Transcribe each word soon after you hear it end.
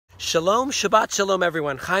Shalom, Shabbat Shalom,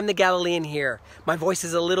 everyone. Chaim the Galilean here. My voice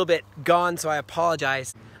is a little bit gone, so I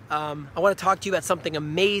apologize. I want to talk to you about something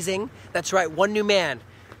amazing. That's right, one new man.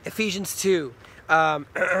 Ephesians 2,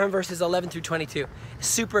 verses 11 through 22.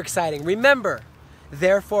 Super exciting. Remember,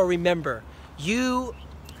 therefore remember, you,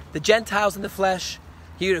 the Gentiles in the flesh,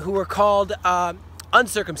 you who were called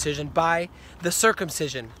uncircumcision by the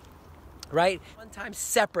circumcision, right? One time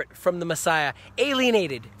separate from the Messiah,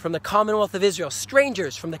 alienated from the Commonwealth of Israel,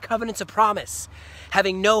 strangers from the covenants of promise,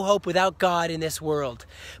 having no hope without God in this world.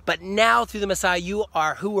 But now through the Messiah, you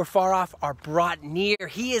are, who were far off, are brought near.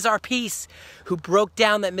 He is our peace, who broke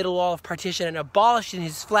down that middle wall of partition and abolished in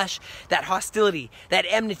his flesh that hostility, that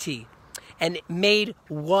enmity, and made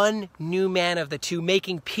one new man of the two,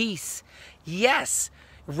 making peace. Yes,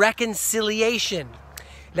 reconciliation.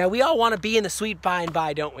 Now we all want to be in the sweet by and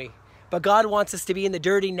by, don't we? But God wants us to be in the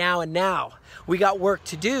dirty now and now. We got work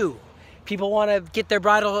to do. People want to get their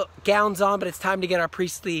bridal gowns on, but it's time to get our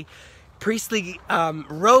priestly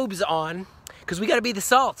robes on, because we got to be the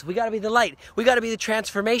salt. We got to be the light. We got to be the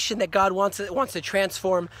transformation that God wants to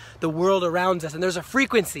transform the world around us. And there's a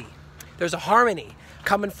frequency, there's a harmony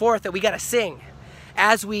coming forth that we got to sing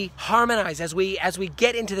as we harmonize, as we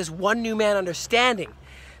get into this one new man understanding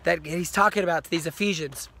that he's talking about to these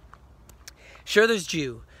Ephesians. Sure, there's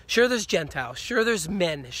Jew. Sure, there's Gentile. Sure, there's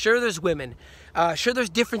men. Sure, there's women. Sure, there's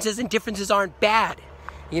differences, and differences aren't bad.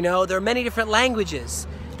 You know, there are many different languages.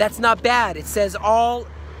 That's not bad. It says all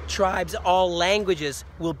tribes, all languages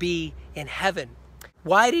will be in heaven.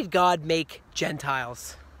 Why did God make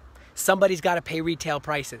Gentiles? Somebody's got to pay retail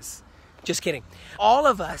prices. Just kidding. All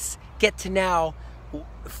of us get to now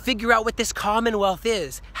figure out what this commonwealth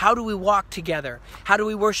is. How do we walk together? How do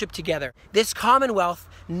we worship together? This commonwealth,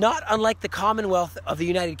 not unlike the Commonwealth of the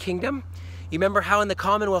United Kingdom. You remember how in the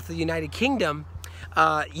Commonwealth of the United Kingdom,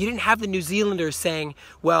 you didn't have the New Zealanders saying,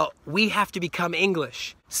 well, we have to become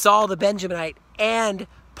English. Saul the Benjaminite and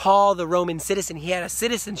Paul the Roman citizen, he had a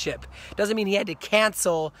citizenship. Doesn't mean he had to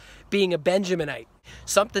cancel being a Benjaminite.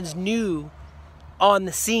 Something's new on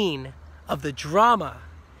the scene of the drama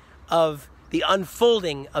of the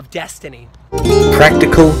unfolding of destiny.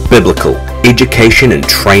 Practical, biblical education and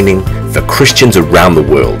training for Christians around the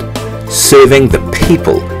world, serving the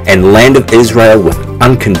people and land of Israel with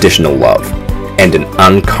unconditional love and an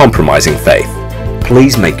uncompromising faith.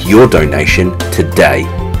 Please make your donation today.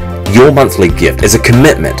 Your monthly gift is a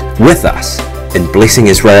commitment with us in blessing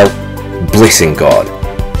Israel, blessing God.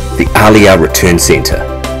 The Aliyah Return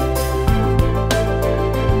Center.